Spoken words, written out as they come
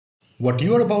What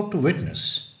you are about to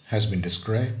witness has been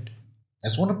described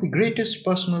as one of the greatest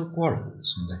personal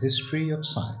quarrels in the history of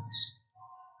science.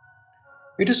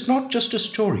 It is not just a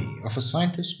story of a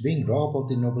scientist being robbed of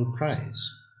the Nobel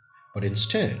Prize, but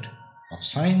instead of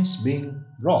science being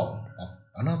robbed of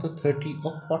another 30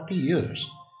 or 40 years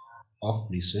of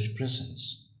research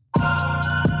presence.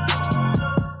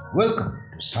 Welcome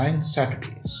to Science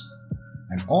Saturdays,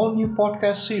 an all-new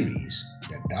podcast series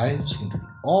that dives into the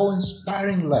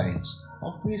awe-inspiring lives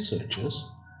of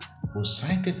researchers whose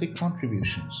scientific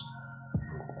contributions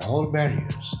broke all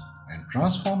barriers and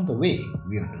transformed the way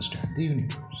we understand the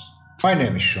universe. My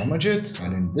name is Shomajit,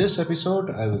 and in this episode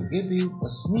I will give you a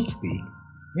sneak peek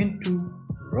into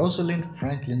Rosalind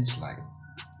Franklin's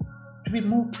life. To be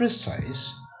more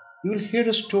precise, you will hear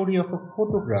a story of a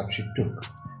photograph she took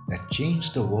that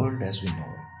changed the world as we know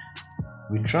it.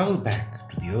 We travel back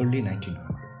to the early 1900s.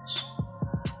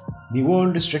 The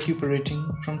world is recuperating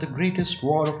from the greatest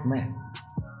war of men,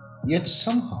 yet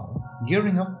somehow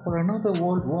gearing up for another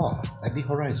world war at the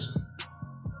horizon.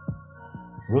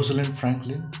 Rosalind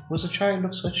Franklin was a child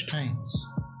of such times.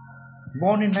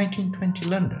 Born in 1920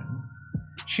 London,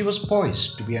 she was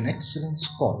poised to be an excellent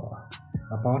scholar,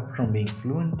 apart from being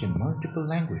fluent in multiple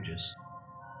languages.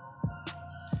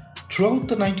 Throughout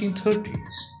the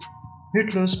 1930s,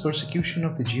 Hitler's persecution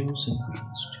of the Jews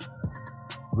increased.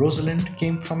 Rosalind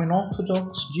came from an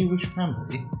Orthodox Jewish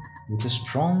family with a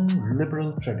strong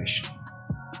liberal tradition.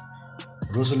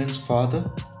 Rosalind's father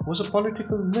was a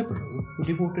political liberal who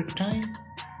devoted time,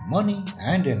 money,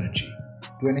 and energy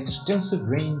to an extensive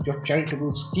range of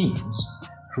charitable schemes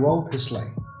throughout his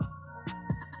life.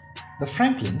 The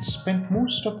Franklins spent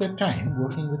most of their time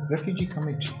working with refugee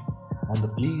committee on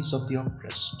the pleas of the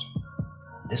oppressed.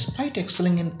 Despite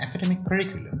excelling in academic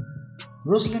curriculum,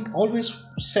 Rosalind always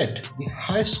set the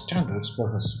highest standards for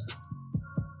herself.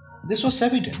 This was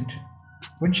evident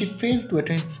when she failed to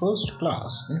attain first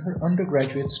class in her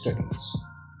undergraduate studies,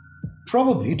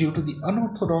 probably due to the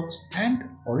unorthodox and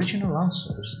original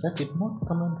answers that did not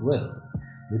comment well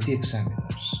with the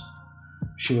examiners.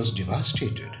 She was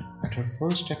devastated at her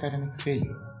first academic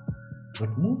failure,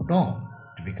 but moved on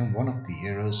to become one of the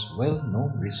era's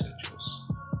well-known researchers.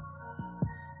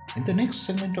 In the next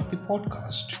segment of the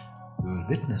podcast, we will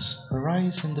witness her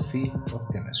rise in the field of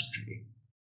chemistry.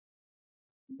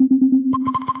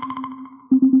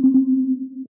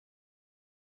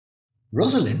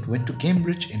 Rosalind went to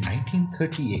Cambridge in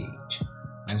 1938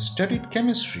 and studied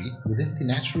chemistry within the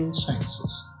natural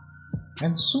sciences,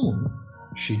 and soon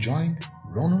she joined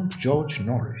Ronald George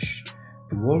Norrish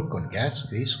to work on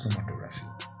gas-phase chromatography.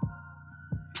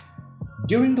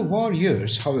 During the war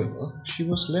years, however, she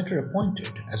was later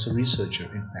appointed as a researcher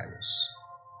in Paris.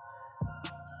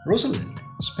 Rosalind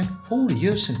spent 4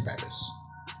 years in Paris,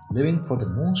 living for the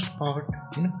most part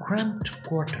in a cramped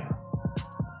quarter.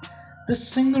 This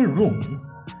single room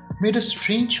made a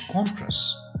strange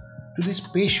contrast to the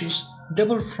spacious,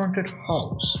 double-fronted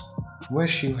house where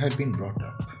she had been brought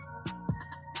up.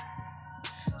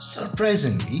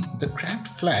 Surprisingly, the cramped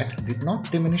flat did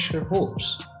not diminish her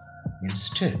hopes,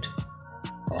 instead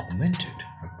augmented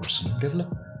her personal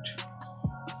development.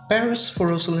 Paris for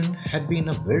Rosalind had been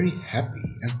a very happy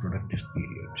and productive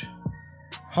period.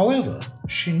 However,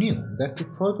 she knew that to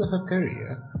further her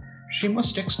career, she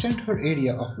must extend her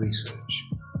area of research.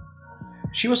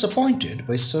 She was appointed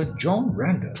by Sir John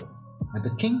Randall at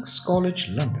the King's College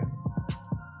London.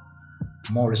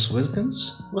 Maurice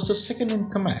Wilkins was the second in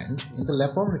command in the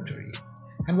laboratory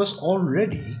and was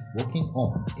already working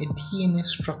on a DNA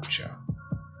structure.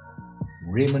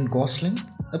 Raymond Gosling,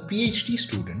 a PhD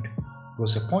student,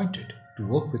 was appointed to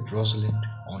work with Rosalind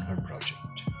on her project.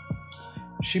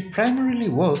 She primarily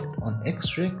worked on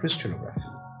X-ray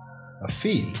crystallography, a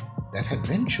field that had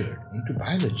ventured into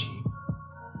biology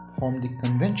from the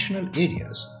conventional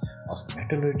areas of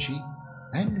metallurgy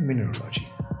and mineralogy.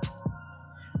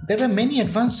 There were many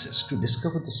advances to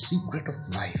discover the secret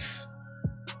of life,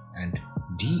 and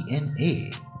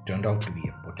DNA turned out to be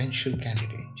a potential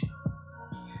candidate.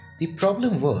 The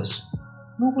problem was,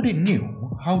 nobody knew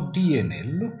how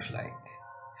DNA looked like,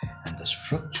 and the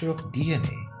structure of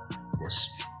DNA was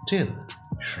still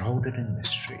shrouded in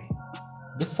mystery.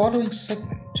 The following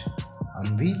segment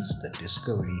unveils the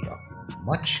discovery of the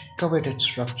much coveted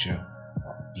structure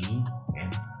of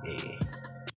DNA.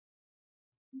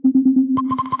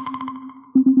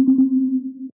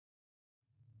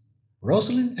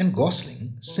 Rosalind and Gosling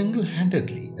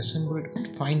single-handedly assembled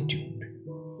and fine-tuned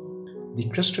the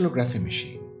crystallography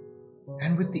machine,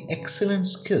 and with the excellent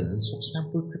skills of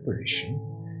sample preparation,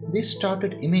 they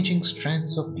started imaging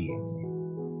strands of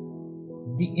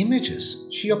DNA. The images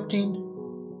she obtained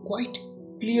quite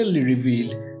clearly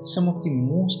revealed some of the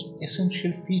most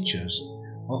essential features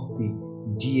of the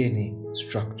DNA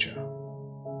structure.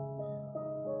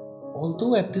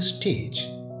 Although at this stage,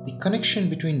 the connection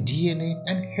between DNA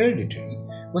and heredity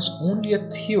was only a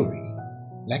theory,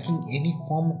 lacking any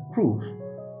form of proof,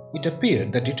 it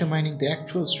appeared that determining the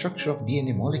actual structure of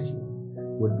DNA molecule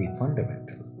would be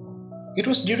fundamental. It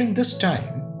was during this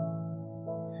time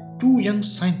two young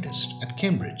scientists at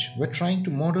Cambridge were trying to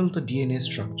model the DNA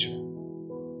structure.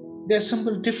 They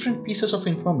assembled different pieces of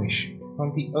information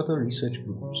from the other research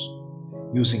groups.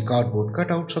 Using cardboard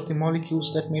cutouts of the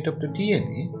molecules that made up the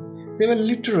DNA, they were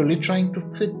literally trying to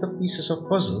fit the pieces of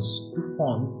puzzles to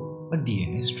form a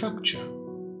DNA structure.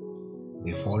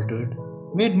 They faltered,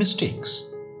 made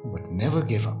mistakes, but never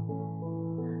gave up.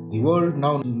 The world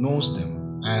now knows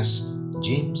them as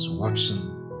James Watson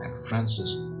and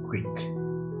Francis Crick.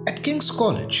 At King's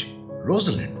College,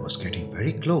 Rosalind was getting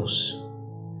very close.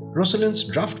 Rosalind's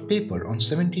draft paper on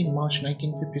 17 March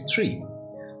 1953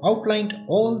 outlined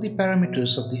all the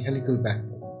parameters of the helical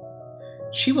backbone.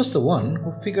 She was the one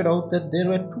who figured out that there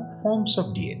were two forms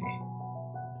of DNA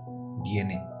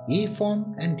A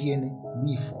form and DNA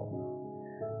B form,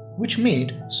 which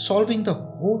made solving the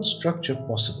whole structure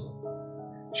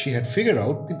possible. She had figured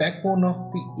out the backbone of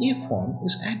the A form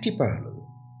is antiparallel.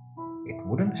 It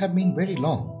wouldn't have been very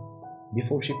long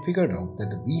before she figured out that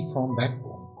the B form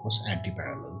backbone was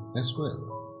antiparallel as well.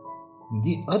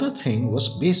 The other thing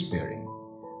was base pairing,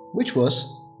 which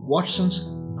was Watson's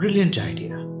brilliant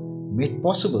idea, made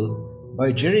possible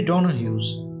by Jerry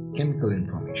Donohue's chemical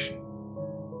information.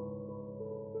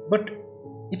 But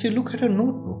if you look at her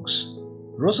notebooks,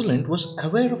 Rosalind was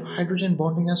aware of hydrogen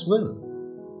bonding as well.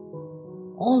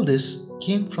 All this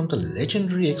came from the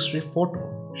legendary X-ray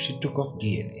photo she took of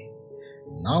DNA,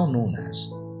 now known as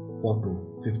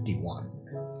Photo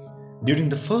 51. During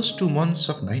the first 2 months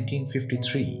of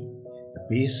 1953, the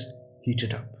base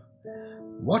heated up.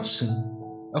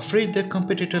 Watson, afraid their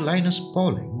competitor Linus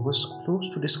Pauling was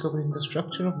close to discovering the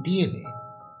structure of DNA,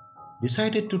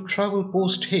 decided to travel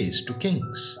post-haste to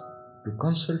King's to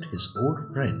consult his old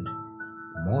friend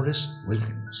Maurice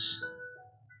Wilkins.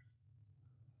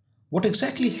 What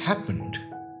exactly happened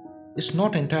is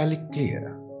not entirely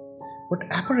clear, but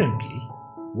apparently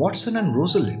Watson and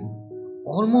Rosalind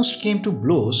almost came to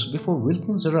blows before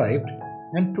Wilkins arrived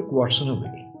and took Watson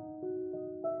away.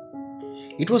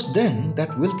 It was then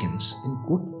that Wilkins, in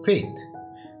good faith,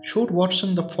 showed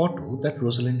Watson the photo that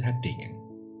Rosalind had taken.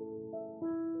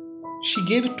 She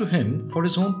gave it to him for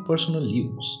his own personal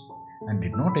use and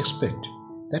did not expect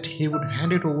that he would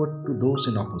hand it over to those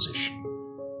in opposition.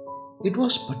 It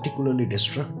was particularly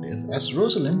destructive as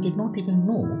Rosalind did not even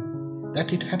know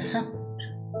that it had happened.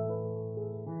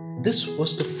 This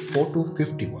was the Photo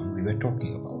 51 we were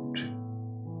talking about.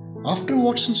 After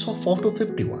Watson saw Photo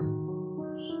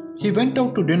 51, he went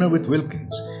out to dinner with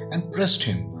Wilkins and pressed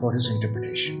him for his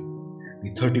interpretation, the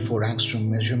 34 angstrom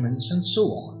measurements and so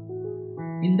on.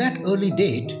 In that early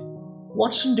date,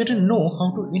 Watson didn't know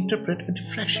how to interpret a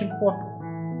diffraction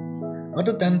photo,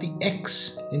 other than the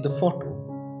X in the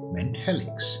photo meant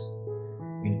helix.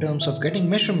 In terms of getting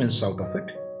measurements out of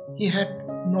it, he had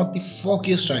not the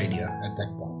foggiest idea at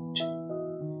that point.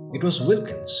 It was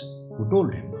Wilkins who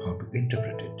told him how to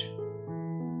interpret it.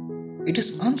 It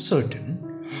is uncertain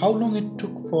how long it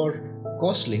took for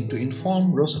Gosling to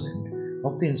inform Rosalind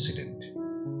of the incident.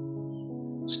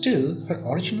 Still, her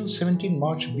original 17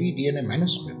 March V-DNA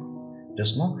manuscript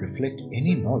does not reflect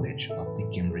any knowledge of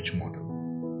the Cambridge model.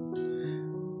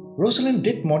 Rosalind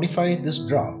did modify this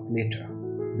draft later,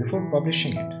 before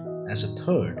publishing it as a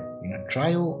third in a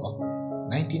trio of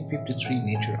 1953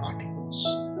 Nature articles.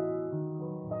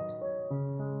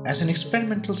 As an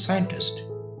experimental scientist,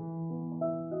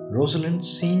 Rosalind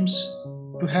seems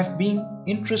to have been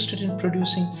interested in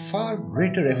producing far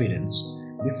greater evidence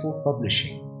before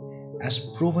publishing,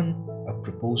 as proven a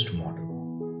proposed model.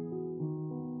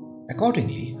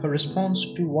 Accordingly, her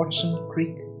response to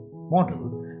Watson-Crick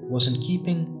model was in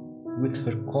keeping with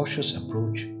her cautious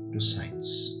approach to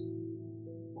science.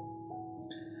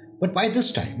 But by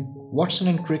this time, Watson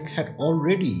and Crick had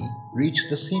already reached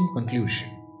the same conclusion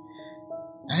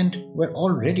and were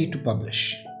all ready to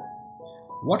publish.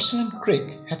 Watson and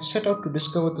Crick had set out to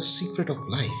discover the secret of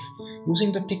life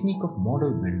using the technique of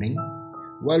model building,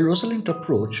 while Rosalind's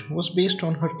approach was based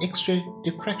on her X-ray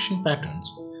diffraction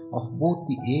patterns of both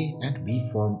the A and B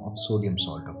form of sodium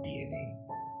salt of DNA.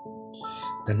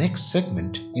 The next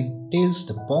segment entails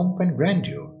the pomp and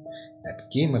grandeur that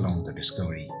came along the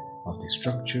discovery of the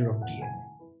structure of DNA.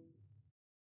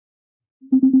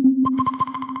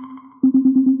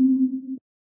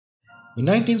 In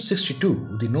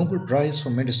 1962, the Nobel Prize for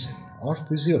Medicine or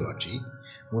physiology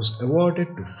was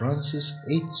awarded to Francis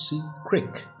H.C.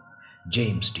 Crick,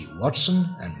 James D. Watson,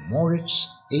 and Moritz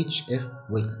H.F.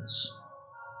 Wilkins.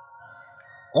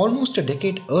 Almost a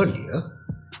decade earlier,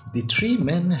 the three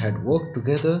men had worked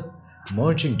together,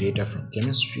 merging data from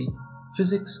chemistry,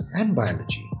 physics, and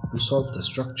biology to solve the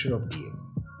structure of DNA.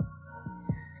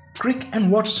 Crick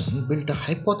and Watson built a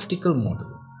hypothetical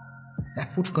model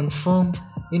that would conform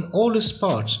in all its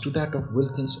parts to that of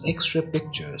Wilkins' X-ray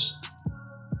pictures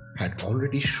had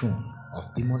already shown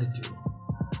of the molecule.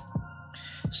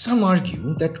 Some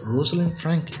argue that Rosalind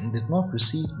Franklin did not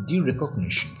receive due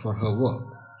recognition for her work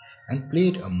and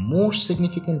played a more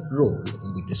significant role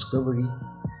in the discovery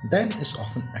than is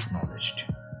often acknowledged.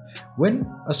 When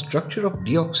a structure of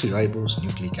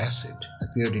deoxyribonucleic acid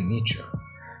appeared in Nature,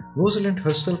 Rosalind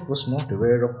herself was not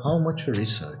aware of how much her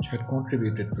research had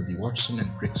contributed to the Watson and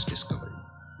Crick's discovery.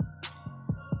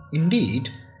 Indeed,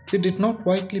 it did not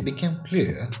widely become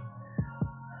clear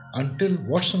until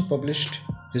Watson published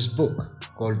his book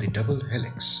called The Double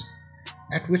Helix,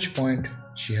 at which point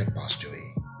she had passed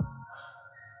away.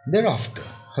 Thereafter,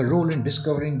 her role in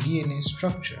discovering DNA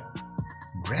structure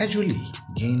gradually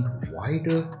gained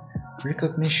wider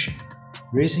recognition,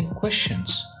 raising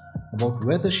questions about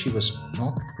whether she was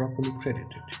not properly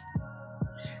credited.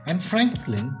 And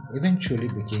Franklin eventually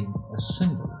became a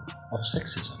symbol of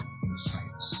sexism in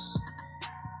science.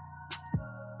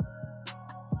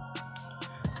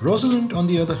 Rosalind, on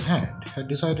the other hand, had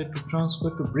decided to transfer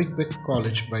to Birkbeck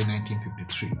College by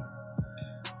 1953.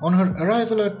 On her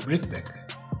arrival at Birkbeck,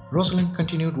 Rosalind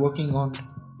continued working on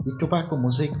the tobacco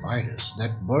mosaic virus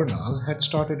that Bernal had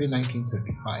started in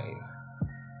 1935.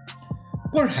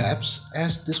 Perhaps,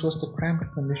 as this was the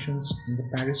cramped conditions in the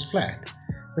Paris flat,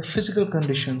 the physical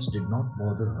conditions did not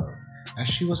bother her, as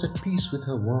she was at peace with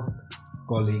her work,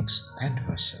 colleagues, and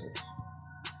herself.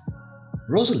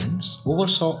 Rosalind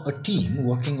oversaw a team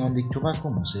working on the tobacco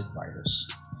mosaic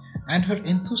virus, and her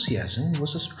enthusiasm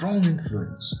was a strong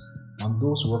influence on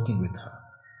those working with her.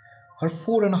 Her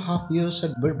 4.5 years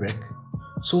at Birkbeck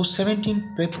saw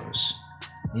 17 papers,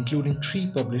 including 3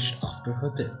 published after her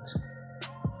death.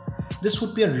 This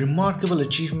would be a remarkable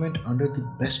achievement under the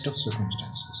best of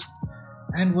circumstances,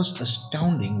 and was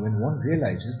astounding when one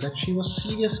realizes that she was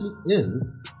seriously ill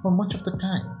for much of the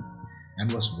time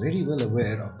and was very well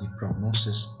aware of the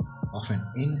prognosis of an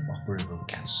inoperable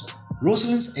cancer.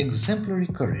 Rosalind's exemplary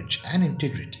courage and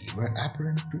integrity were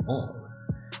apparent to all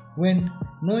when,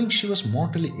 knowing she was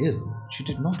mortally ill, she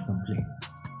did not complain,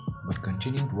 but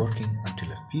continued working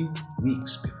until a few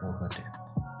weeks before her death.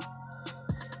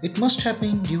 It must have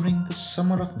been during the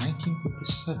summer of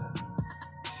 1957,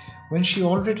 when she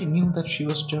already knew that she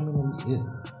was terminally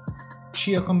ill.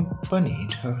 She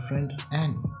accompanied her friend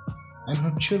Annie and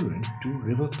her children to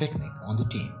river picnic on the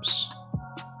Thames.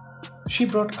 She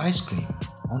brought ice cream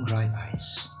on dry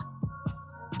ice.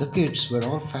 The kids were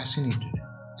all fascinated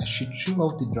as she threw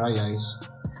out the dry ice,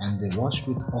 and they watched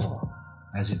with awe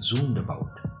as it zoomed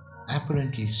about,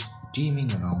 apparently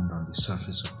steaming around on the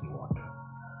surface of the water.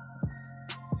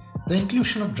 The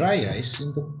inclusion of dry ice in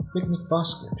the picnic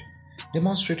basket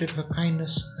demonstrated her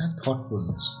kindness and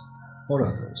thoughtfulness for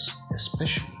others,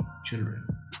 especially children.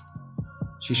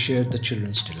 She shared the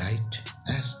children's delight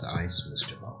as the ice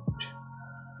whizzed about.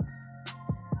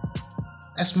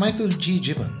 As Michael G.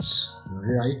 Gibbons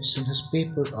writes in his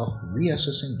paper of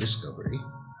Reassessing Discovery,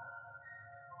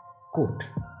 quote,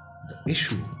 "The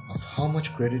issue of how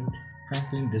much credit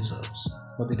Franklin deserves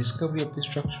for the discovery of the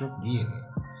structure of DNA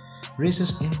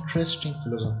raises interesting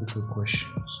philosophical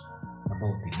questions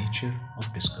about the nature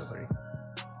of discovery."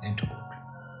 End quote.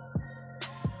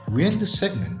 We end this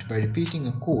segment by repeating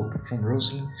a quote from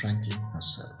Rosalind Franklin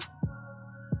herself.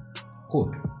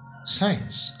 Quote,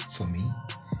 "Science, for me,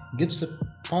 gives the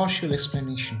partial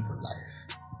explanation for life.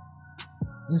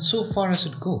 Insofar as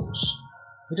it goes,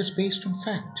 it is based on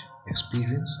fact,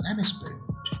 experience, and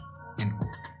experiment." End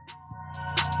quote.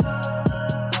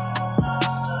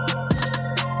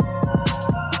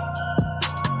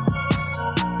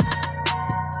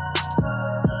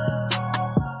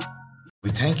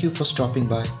 We thank you for stopping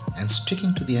by and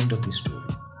sticking to the end of the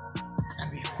story,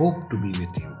 and we hope to be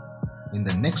with you in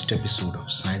the next episode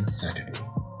of Science Saturday,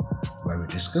 where we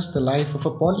discuss the life of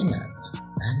a polymath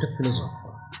and a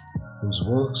philosopher whose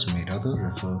works made others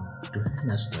refer to him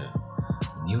as the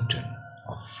Newton